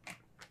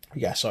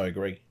 Yes, I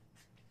agree.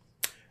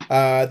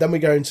 Then we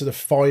go into the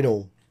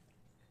final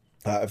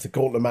of the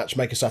gauntlet match,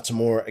 Meiko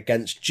Satomura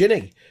against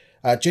Jinny.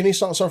 Jinny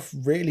starts off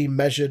really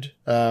measured.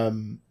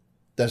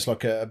 There's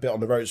like a bit on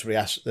the ropes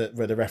where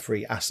the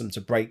referee asks them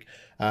to break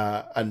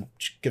and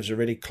gives a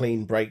really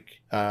clean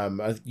break.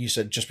 You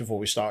said just before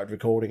we started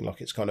recording,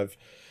 like it's kind of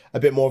a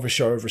bit more of a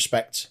show of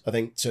respect, I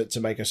think, to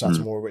Meiko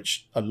Satomura,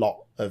 which a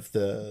lot of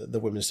the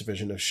women's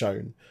division have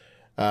shown.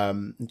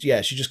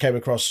 She just came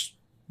across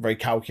very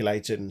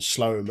calculated and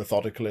slow and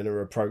methodical in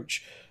her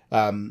approach.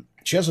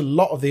 She has a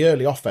lot of the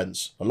early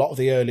offense, a lot of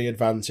the early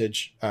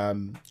advantage,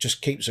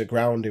 just keeps her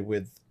grounded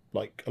with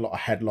like a lot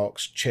of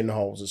headlocks, chin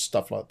holds and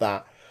stuff like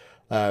that.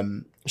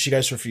 She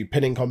goes for a few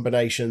pinning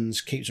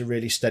combinations, keeps a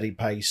really steady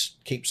pace,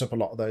 keeps up a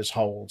lot of those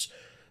holds.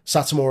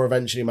 Satomura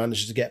eventually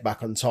manages to get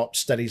back on top,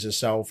 steadies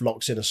herself,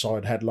 locks in a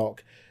side headlock.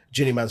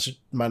 Jinny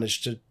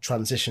managed to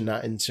transition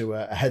that into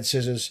a head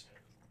scissors.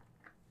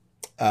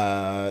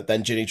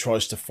 Then Jinny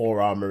tries to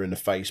forearm her in the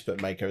face, but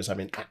Meiko is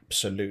having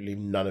absolutely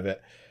none of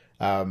it.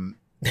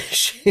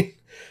 She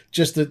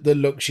just the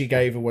look she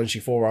gave her when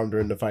she forearmed her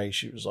in the face,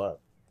 she was like,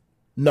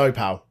 no,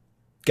 pal,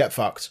 get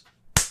fucked.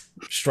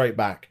 Straight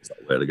back. Is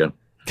that weird again?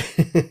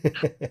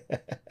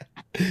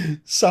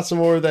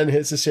 Satomura then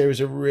hits a series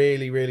of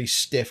really, really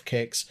stiff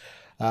kicks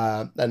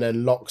and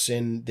then locks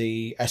in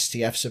the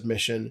STF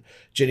submission.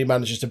 Jinny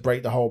manages to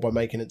break the hold by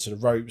making it to the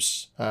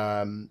ropes.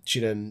 She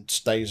then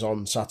stays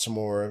on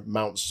Satomura,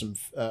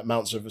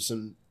 mounts over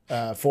some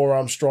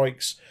forearm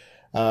strikes,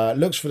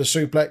 looks for the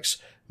suplex.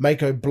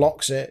 Meiko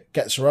blocks it,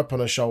 gets her up on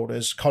her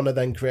shoulders. Connor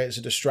then creates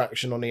a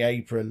distraction on the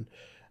apron.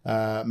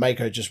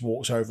 Meiko just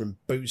walks over and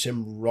boots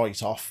him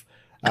right off.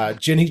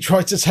 Jinny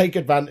tried to take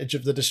advantage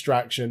of the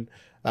distraction,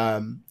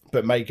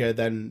 but Meiko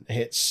then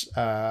hits,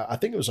 I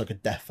think it was like a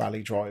Death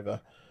Valley driver,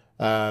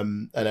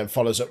 and then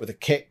follows up with a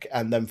kick,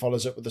 and then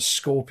follows up with a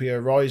Scorpio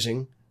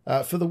Rising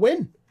for the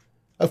win.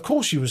 Of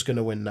course she was going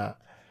to win that.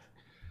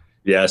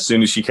 Yeah, as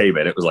soon as she came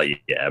in, it was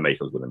like, yeah,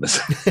 Mako's winning this.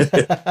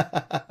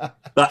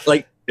 That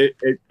like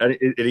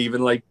it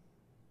even like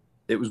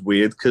it was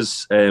weird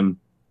because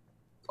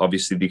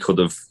obviously they could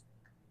have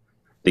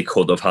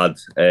had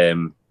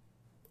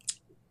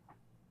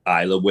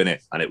Isla win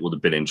it, and it would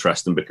have been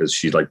interesting because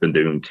she's like been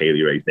doing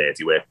Kaylee Ray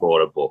dirty work for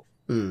her. But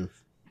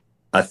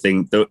I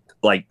think that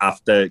like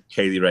after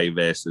Kaylee Ray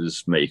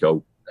versus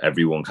Mako,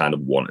 everyone kind of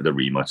wanted a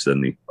rematch,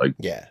 didn't they? Like,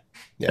 yeah.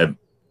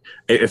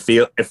 It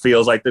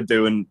feels like they're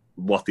doing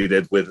what they've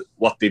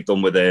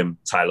done with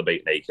Tyler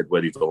Bate Naked,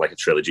 where they've done like a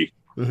trilogy.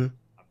 Mm-hmm.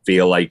 I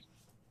feel like,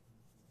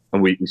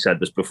 and we said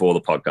this before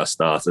the podcast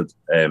started,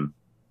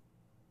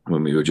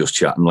 when we were just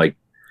chatting, like,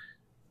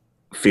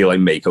 I feel like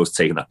Mako's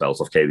taking that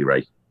belt off Kaylee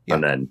Ray,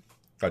 and then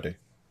I do.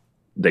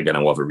 They're gonna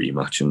have a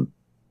rematch,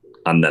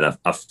 and then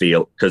I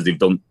feel because they've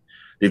done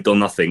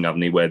that thing,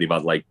 haven't they, where they've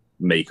had like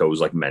Mako's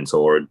like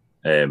mentoring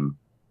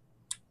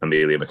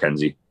Amelia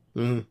McKenzie.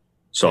 Mm-hmm.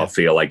 So I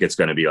feel like it's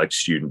going to be like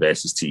student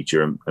versus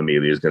teacher, and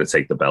Amelia's going to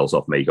take the belt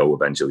off Mako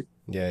eventually.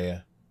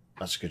 Yeah.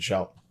 That's a good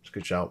shout.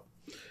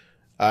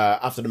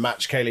 After the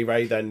match, Kaylee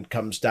Ray then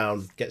comes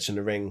down, gets in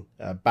the ring,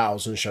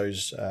 bows and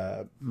shows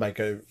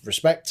Mako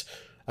respect.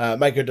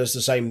 Mako does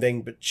the same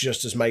thing, but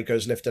just as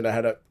Mako's lifting her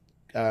head up,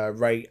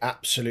 Ray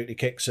absolutely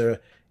kicks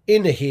her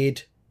in the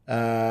head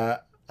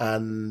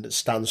and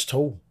stands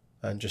tall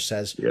and just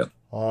says,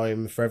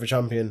 I'm forever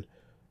champion.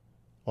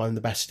 I'm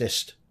the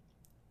bestest.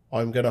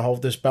 I'm going to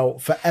hold this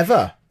belt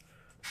forever.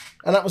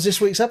 And that was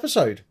this week's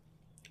episode.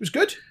 It was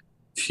good.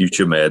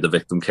 Future murder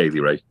victim Kaylee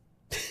Ray.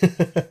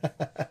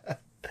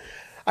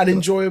 An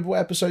enjoyable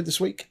episode this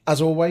week,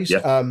 as always.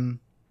 Yeah.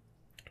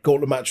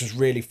 Gauntlet match was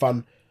really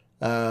fun.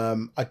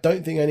 I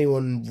don't think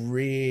anyone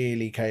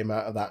really came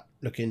out of that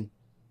looking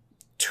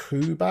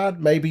too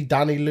bad. Maybe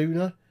Danny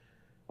Luna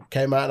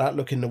came out of that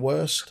looking the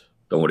worst.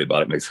 Don't worry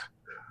about it, mate.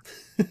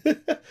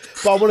 But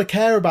I want to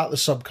care about the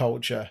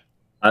subculture.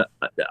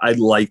 I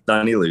like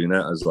Danny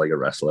Luna as like a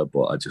wrestler,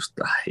 but I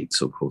hate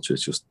subculture.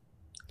 It just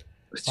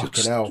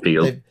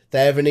feels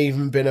they haven't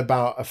even been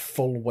about a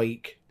full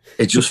week.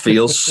 It just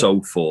feels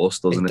so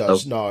forced, doesn't it? It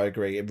does. No, I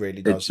agree. It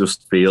really does. It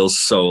just feels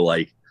so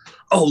like,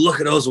 oh,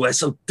 look at us, we're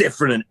so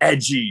different and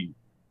edgy.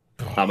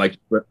 I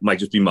might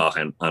just be Mark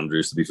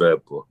Andrews, to be fair,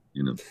 but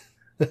you know.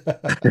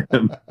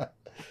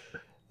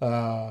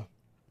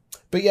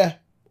 But yeah,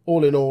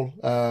 all in all,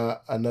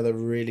 another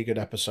really good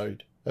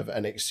episode of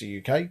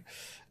NXT UK.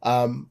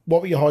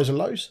 What were your highs and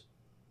lows?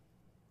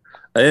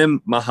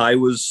 My high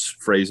was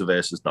Fraser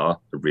versus Dar.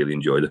 I really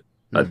enjoyed it.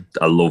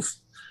 I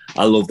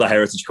love the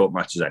Heritage Cup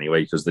matches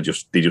anyway because they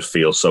just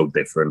feel so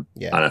different.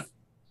 Yeah. And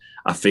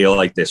I feel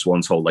like this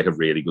one told like a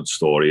really good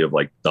story of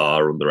like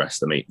Dar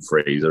underestimating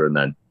Fraser and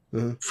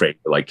then Fraser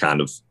like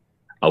kind of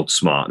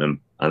outsmarting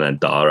him, and then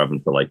Dar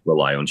having to like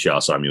rely on Sha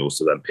Samuels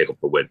to then pick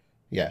up the win.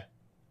 Yeah.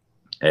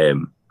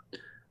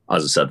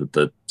 As I said at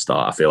the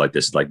start, I feel like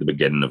this is like the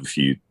beginning of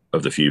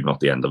the feud, not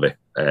the end of it.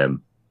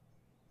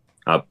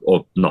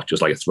 Or not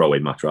just like a throwaway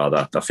match,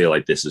 rather. I feel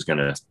like this is going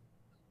to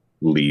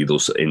lead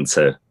us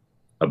into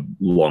a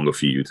longer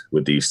feud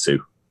with these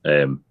two.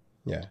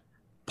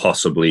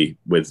 Possibly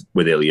with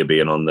Ilya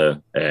being on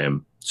the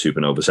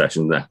Supernova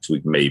session next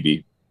week.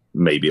 Maybe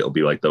it'll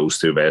be like those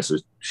two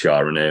versus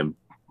Shah and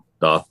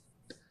Darth.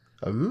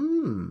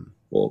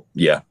 Well,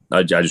 yeah,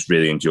 I just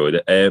really enjoyed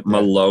it. My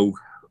low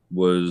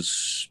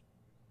was...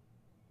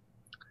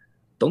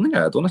 Don't think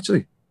I had one,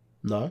 actually.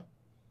 No.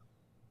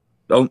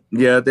 Oh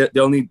yeah, the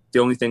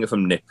only thing, if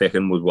I'm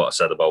nitpicking, was what I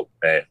said about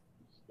it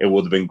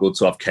would have been good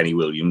to have Kenny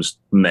Williams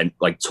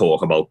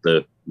talk about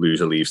the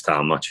loser leaves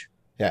town match.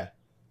 Yeah.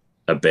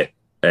 A bit.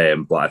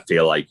 But I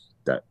feel like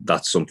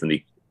that's something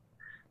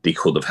they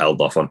could have held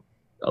off on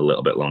a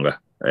little bit longer.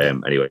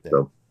 Anyway,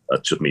 so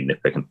that's just me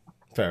nitpicking.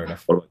 Fair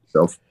enough. What about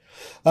yourself?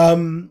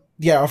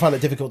 I find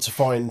it difficult to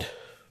find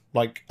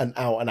like an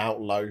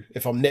out low.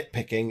 If I'm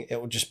nitpicking, it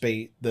would just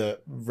be the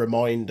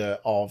reminder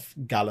of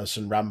Gallus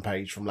and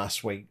Rampage from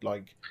last week.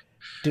 Like,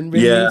 didn't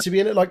really need to be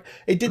in it. Like,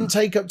 it didn't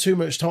take up too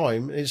much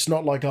time. It's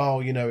not like,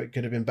 it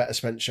could have been better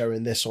spent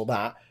showing this or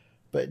that.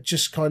 But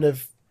just kind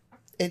of,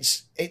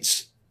 it's,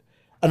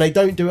 and they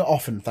don't do it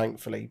often,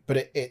 thankfully.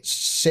 But it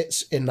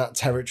sits in that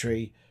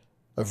territory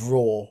of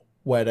Raw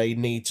where they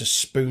need to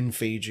spoon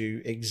feed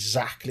you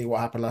exactly what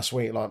happened last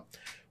week. Like,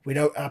 we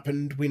know it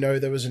happened. We know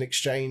there was an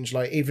exchange.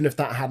 Like, even if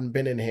that hadn't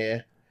been in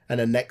here, and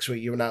then next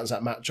week you announce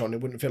that match on, it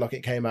wouldn't feel like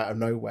it came out of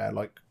nowhere.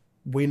 Like,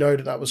 we know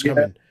that was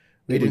coming.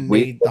 We didn't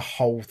need the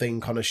whole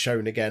thing kind of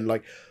shown again.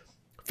 Like,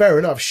 fair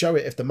enough, show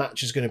it if the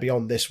match is going to be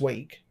on this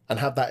week and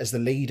have that as the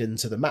lead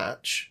into the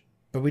match.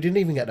 But we didn't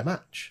even get the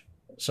match.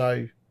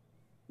 So,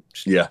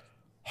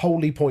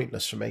 wholly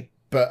pointless for me.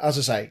 But as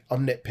I say,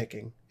 I'm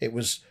nitpicking. It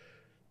was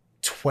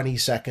 20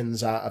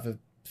 seconds out of a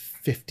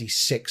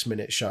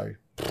 56-minute show.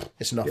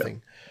 It's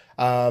nothing.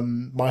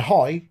 My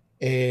high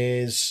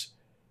is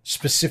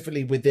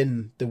specifically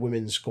within the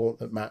women's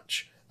gauntlet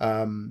match,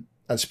 and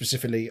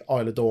specifically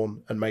Isla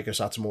Dawn and Meiko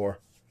Satomura.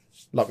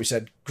 Like we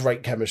said,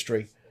 great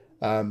chemistry.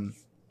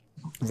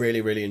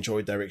 Really, really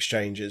enjoyed their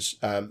exchanges.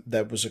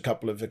 There was a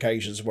couple of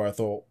occasions where I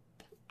thought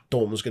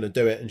Dawn was going to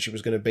do it and she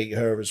was going to beat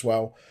her as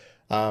well.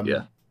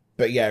 Yeah.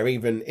 But yeah,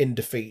 even in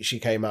defeat, she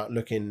came out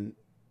looking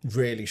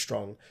really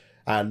strong.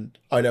 And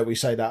I know we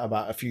say that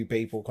about a few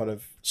people, kind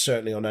of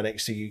certainly on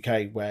NXT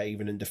UK, where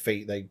even in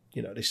defeat, they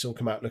still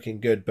come out looking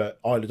good. But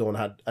Isla Dawn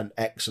had an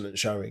excellent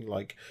showing,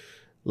 like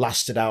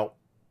lasted out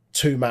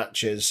 2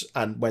 matches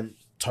and went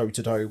toe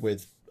to toe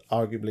with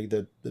arguably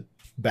the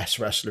best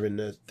wrestler in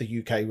the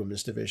UK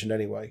women's division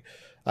anyway.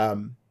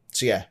 So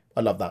yeah,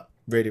 I love that.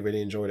 Really,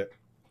 really enjoyed it.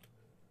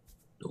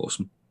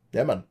 Awesome.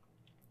 Yeah, man.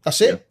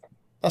 That's it. Yeah.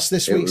 That's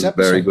this week's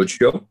episode. Very good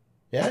show.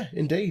 Yeah,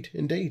 indeed.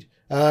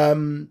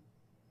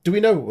 Do we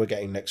know what we're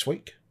getting next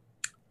week?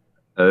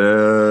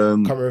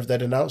 Can't remember if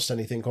they'd announced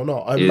anything or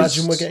not. I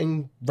imagine we're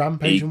getting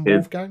Rampage and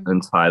Wolfgang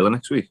and Tyler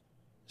next week.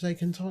 Oh,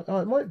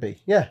 it might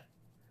be. Yeah,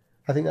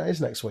 I think that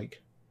is next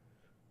week.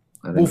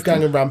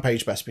 Wolfgang and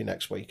Rampage best be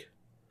next week.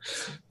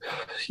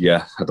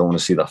 Yeah, I don't want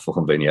to see that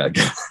fucking vignette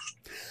again.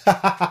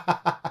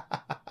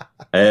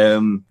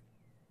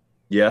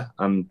 Yeah,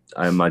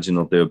 I imagine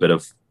they'll do a bit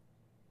of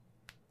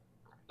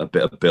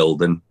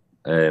building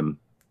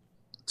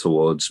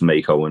towards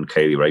Mako and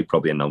Kaylee Ray.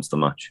 Probably announce the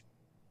match,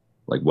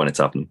 like when it's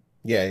happening.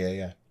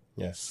 Yeah.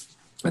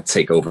 And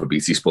take over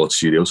BT Sports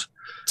Studios.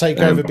 Take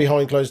over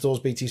behind closed doors,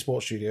 BT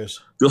Sports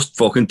Studios. Just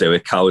fucking do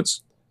it,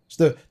 cowards. It's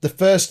the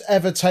first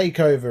ever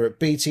takeover at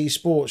BT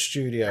Sports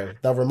Studio.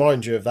 They'll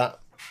remind you of that.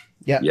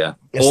 Yeah. Yes,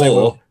 they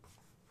will.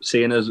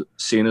 Seeing as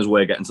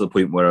we're getting to the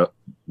point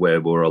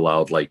where we're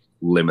allowed like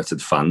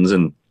limited fans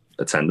and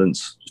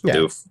attendance,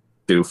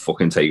 do a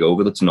fucking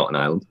takeover that's not an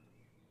island.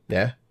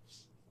 Yeah,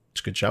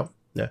 it's a good shout.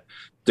 Yeah,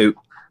 do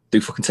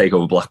fucking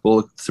takeover Blackpool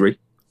at 3.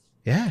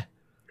 Yeah.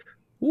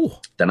 Ooh.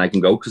 Then I can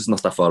go because it's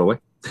not that far away.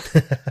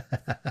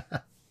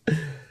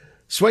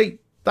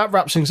 Sweet. That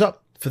wraps things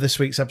up for this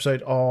week's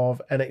episode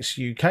of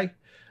NXT UK.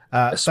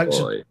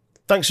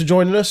 Thanks for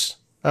joining us,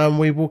 and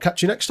we will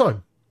catch you next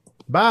time.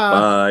 Bye.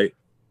 Bye.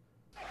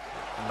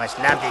 You must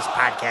love this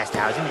podcast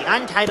housing, the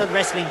Untitled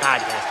Wrestling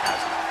Podcast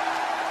House.